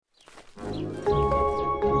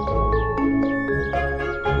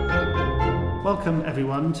welcome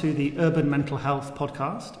everyone to the Urban Mental Health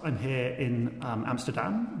podcast. I'm here in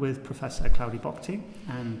Amsterdam with Professor Claudie Bockti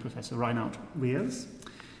and Professor Reinout Riers.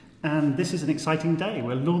 And this is an exciting day.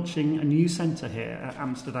 We're launching a new centre here at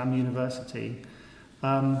Amsterdam University.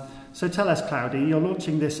 So tell us, Claudie, you're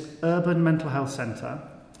launching this Urban Mental Health Centre.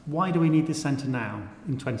 Why do we need this centre now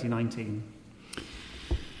in 2019?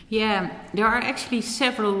 Yeah, there are actually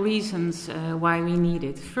several reasons why we need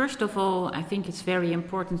it. First of all, I think it's very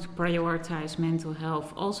important to prioritize mental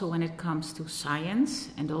health also when it comes to science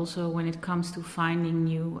and also when it comes to finding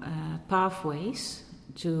new pathways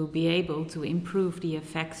to be able to improve the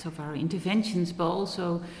effects of our interventions, but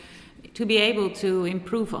also to be able to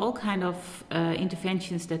improve all kind of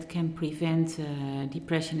interventions that can prevent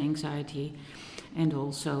depression, anxiety, and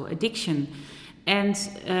also addiction. And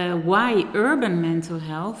why urban mental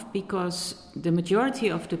health? Because the majority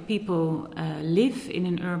of the people live in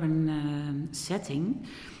an urban setting,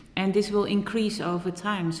 and this will increase over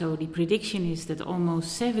time. So the prediction is that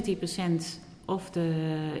almost 70% of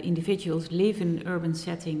the individuals live in an urban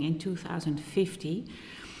setting in 2050.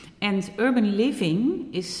 And urban living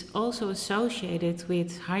is also associated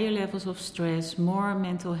with higher levels of stress, more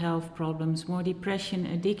mental health problems, more depression,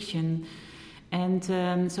 addiction. And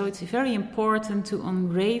so it's very important to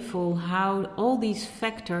unravel how all these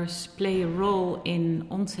factors play a role in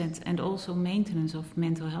onset and also maintenance of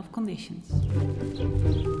mental health conditions.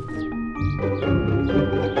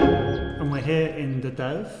 And we're here in the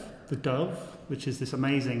Dove, which is this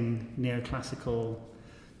amazing neoclassical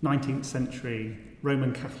 19th century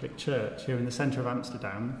Roman Catholic church here in the centre of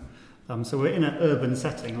Amsterdam. So we're in an urban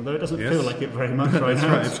setting, although it doesn't feel like it very much right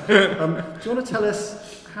now. Right. Do you want to tell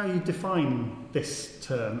us how you define this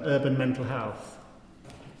term, urban mental health?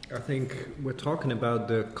 I think we're talking about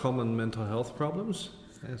the common mental health problems.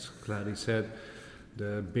 As Claudie said,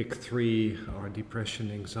 the big three are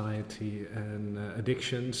depression, anxiety, and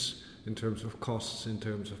addictions in terms of costs, in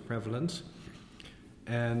terms of prevalence.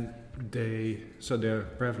 And they're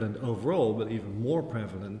prevalent overall, but even more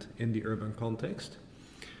prevalent in the urban context.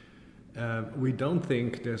 We don't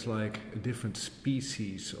think there's like a different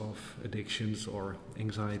species of addictions or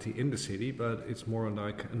anxiety in the city, but it's more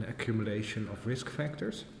like an accumulation of risk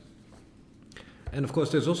factors. And of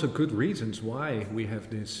course, there's also good reasons why we have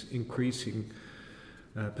this increasing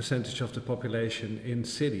percentage of the population in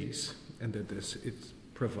cities, and that it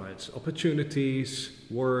provides opportunities,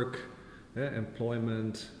 work,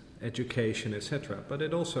 employment, education, etc. But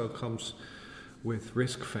it also comes with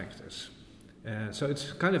risk factors. So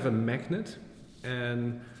it's kind of a magnet,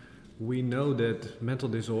 and we know that mental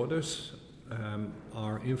disorders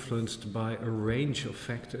are influenced by a range of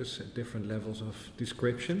factors at different levels of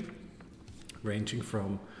description, ranging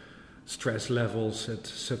from stress levels at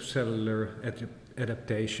subcellular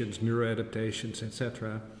adaptations, neuroadaptations,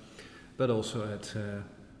 etc., but also at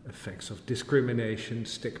effects of discrimination,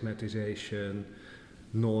 stigmatization,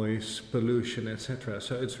 noise, pollution, etc.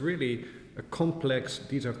 So it's really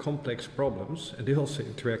these are complex problems, and they also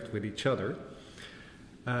interact with each other.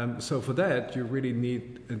 So for that, you really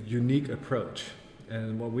need a unique approach.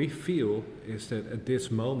 And what we feel is that at this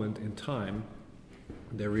moment in time,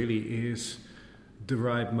 there really is the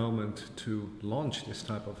right moment to launch this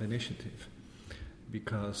type of initiative.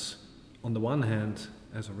 Because on the one hand,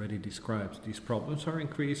 as already described, these problems are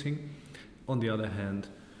increasing. On the other hand,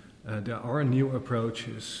 there are new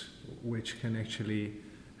approaches which can actually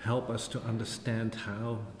help us to understand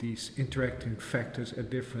how these interacting factors at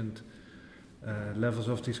different levels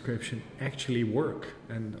of description actually work.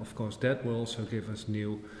 And of course that will also give us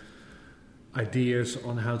new ideas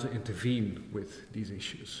on how to intervene with these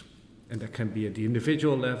issues. And that can be at the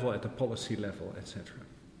individual level, at the policy level, etc.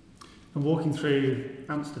 And walking through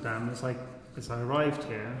Amsterdam, as I arrived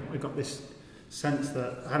here, I got this sense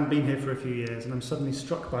that I haven't been here for a few years, and I'm suddenly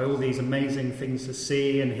struck by all these amazing things to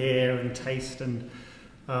see and hear and taste, and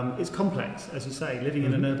it's complex, as you say. Living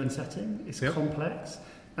in an urban setting is complex,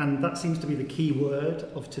 and that seems to be the key word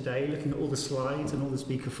of today, looking at all the slides and all the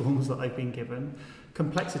speaker forms that I've been given.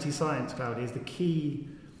 Complexity science, Claudie, is the key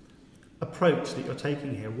approach that you're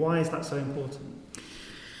taking here. Why is that so important?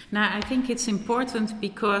 Now, I think it's important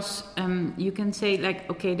because you can say,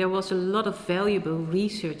 there was a lot of valuable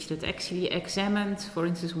research that actually examined, for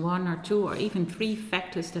instance, one or two or even three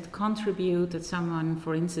factors that contribute that someone,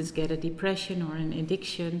 for instance, get a depression or an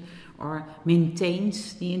addiction or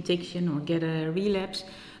maintains the addiction or get a relapse.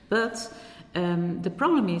 But the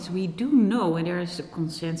problem is we do know, and there is a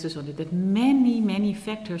consensus on it, that many, many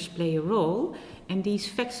factors play a role. And these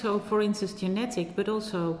factors, so for instance, genetic, but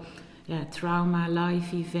also trauma,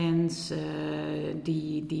 life events, your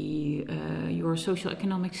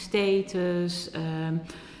socioeconomic status,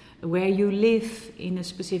 where you live in a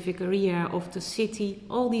specific area of the city.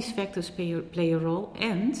 All these factors play a role.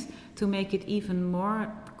 And to make it even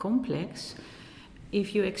more complex,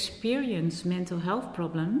 if you experience mental health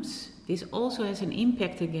problems, this also has an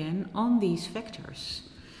impact again on these factors.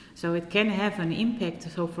 So it can have an impact.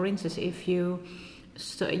 So for instance, if you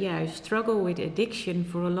struggle with addiction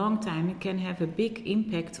for a long time, it can have a big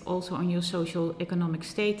impact also on your social economic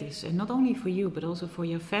status, and not only for you but also for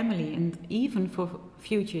your family and even for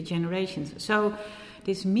future generations. So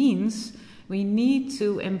this means we need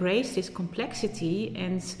to embrace this complexity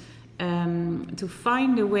and to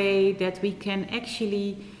find a way that we can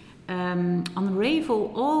actually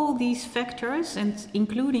unravel all these factors and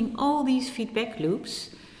including all these feedback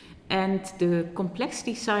loops. And the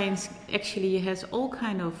complexity science actually has all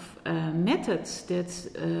kind of methods that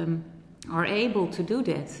are able to do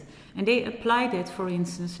that. And they apply that, for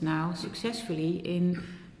instance, now successfully in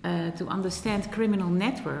to understand criminal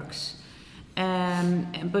networks,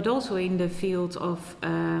 but also in the field of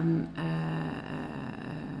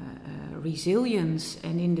resilience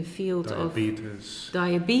and in the field of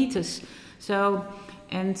diabetes. So,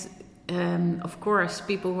 and of course,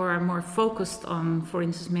 people who are more focused on, for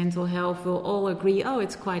instance, mental health will all agree,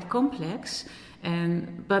 it's quite complex.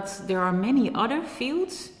 But there are many other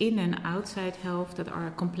fields in and outside health that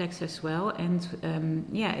are complex as well. And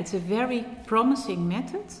it's a very promising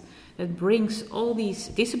method that brings all these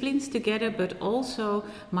disciplines together, but also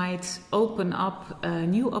might open up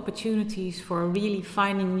new opportunities for really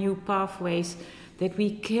finding new pathways that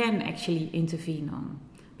we can actually intervene on.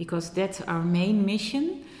 Because that's our main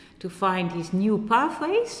mission, to find these new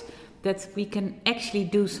pathways that we can actually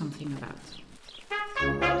do something about.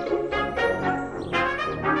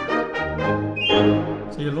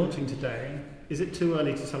 So you're launching today. Is it too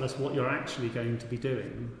early to tell us what you're actually going to be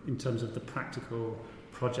doing in terms of the practical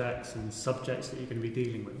projects and subjects that you're going to be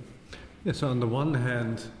dealing with? Yes, so on the one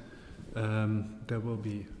hand, there will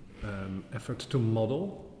be efforts to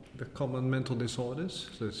model the common mental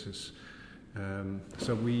disorders. So this is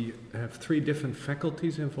so we have 3 different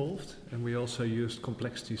faculties involved, and we also used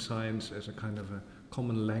complexity science as a kind of a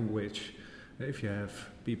common language. If you have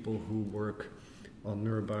people who work on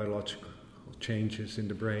neurobiological changes in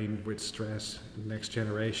the brain with stress, next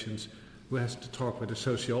generations, who has to talk with a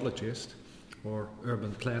sociologist or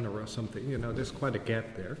urban planner or something, there's quite a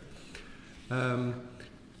gap there.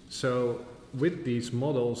 So with these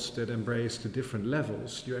models that embrace the different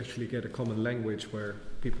levels, you actually get a common language where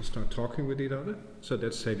people start talking with each other. So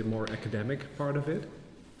that's, say, the more academic part of it.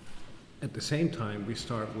 At the same time, we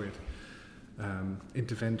start with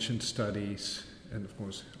intervention studies, and of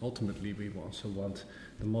course, ultimately, we also want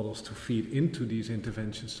the models to feed into these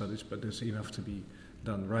intervention studies, but there's enough to be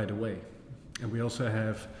done right away. And we also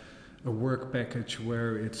have a work package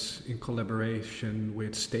where it's in collaboration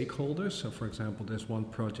with stakeholders. So, for example, there's one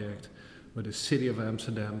project where the City of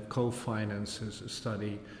Amsterdam co-finances a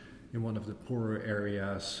study in one of the poorer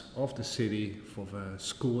areas of the city for the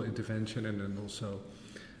school intervention, and then also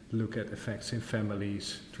look at effects in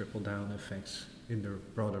families, trickle-down effects in the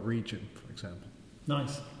broader region, for example.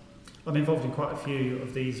 Nice. I'm involved in quite a few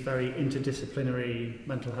of these very interdisciplinary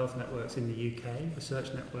mental health networks in the UK,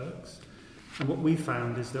 research networks. And what we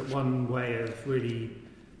found is that one way of really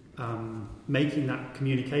making that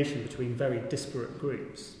communication between very disparate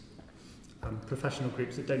groups, professional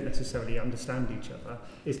groups that don't necessarily understand each other,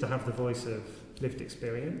 is to have the voice of lived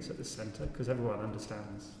experience at the centre, because everyone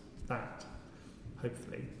understands that,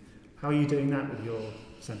 hopefully. How are you doing that with your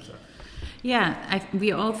centre? Yeah,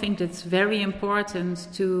 we all think it's very important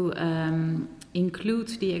to include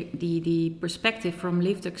the perspective from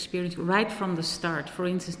lived experience right from the start. For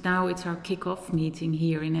instance, now it's our kick-off meeting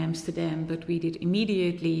here in Amsterdam, but we did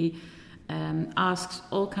immediately ask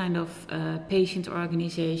all kind of patient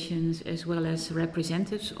organizations as well as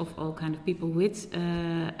representatives of all kind of people with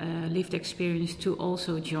lived experience to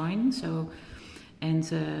also join. So, and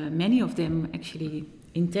many of them actually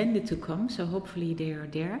intended to come, so hopefully they are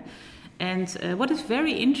there. And what is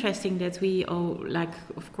very interesting that we all,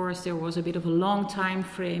 of course, there was a bit of a long time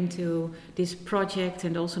frame till this project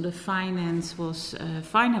and also the finance was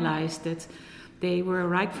finalized, that they were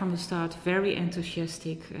right from the start very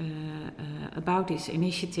enthusiastic about this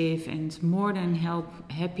initiative and more than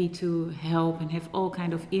happy to help and have all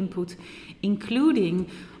kind of input, including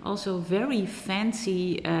also very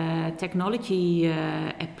fancy technology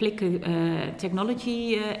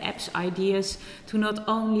apps ideas to not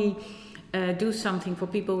only do something for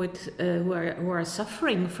people with who are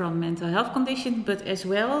suffering from mental health conditions, but as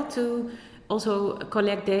well to also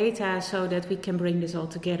collect data so that we can bring this all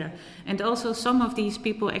together. And also some of these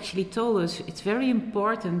people actually told us it's very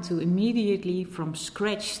important to immediately from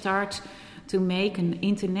scratch start to make an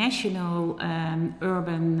international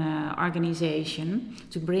urban organization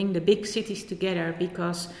to bring the big cities together,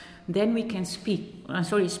 because then we can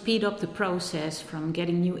speed up the process from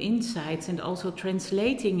getting new insights and also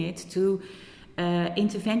translating it to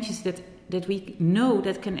interventions that we know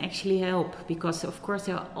that can actually help, because of course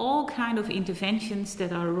there are all kind of interventions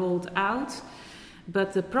that are rolled out,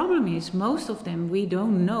 but the problem is most of them we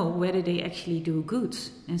don't know whether they actually do good,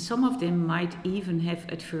 and some of them might even have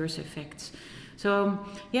adverse effects. So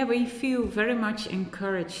we feel very much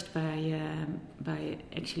encouraged by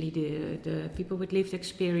actually the people with lived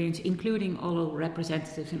experience, including all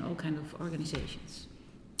representatives in all kind of organizations.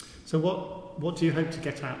 So what do you hope to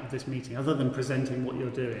get out of this meeting, other than presenting what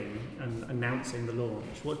you're doing and announcing the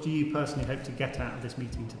launch? What do you personally hope to get out of this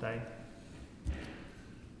meeting today?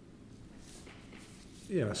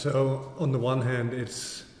 Yeah, so on the one hand,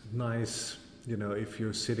 it's nice, if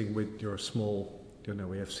you're sitting with your small,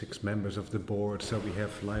 we have 6 members of the board, so we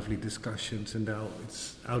have lively discussions, and now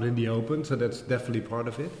it's out in the open, so that's definitely part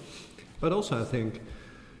of it. But also I think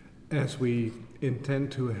as we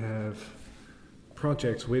intend to have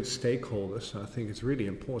projects with stakeholders, I think it's really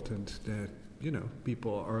important that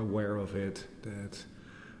people are aware of it, that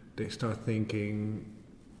they start thinking,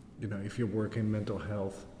 if you work in mental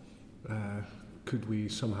health, could we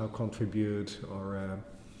somehow contribute or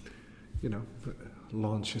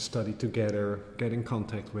launch a study together, get in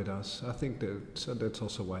contact with us. I think that's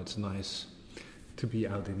also why it's nice to be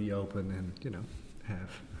out in the open and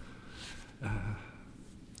have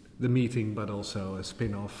the meeting, but also a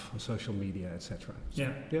spin-off on social media, etc. So,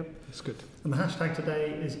 yeah, it's good. And the hashtag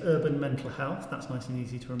today is Urban Mental Health. That's nice and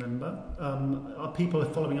easy to remember. Are people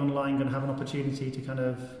following online going to have an opportunity to kind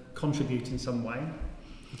of contribute in some way?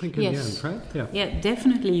 I think in the end, right? Yeah,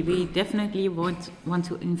 definitely. We definitely want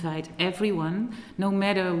to invite everyone, no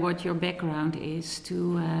matter what your background is,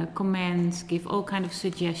 to comment, give all kind of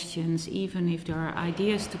suggestions. Even if there are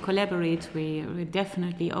ideas to collaborate, we're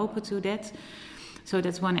definitely open to that. So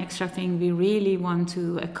that's one extra thing we really want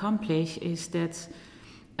to accomplish, is that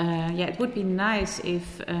it would be nice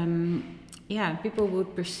if people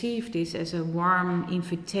would perceive this as a warm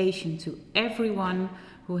invitation to everyone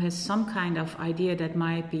who has some kind of idea that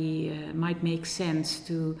might make sense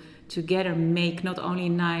to together make not only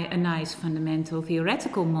a nice fundamental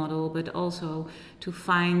theoretical model, but also to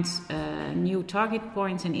find new target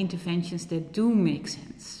points and interventions that do make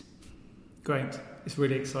sense. Great. It's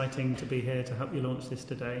really exciting to be here to help you launch this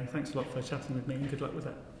today. Thanks a lot for chatting with me, and good luck with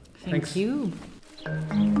it. Thank you.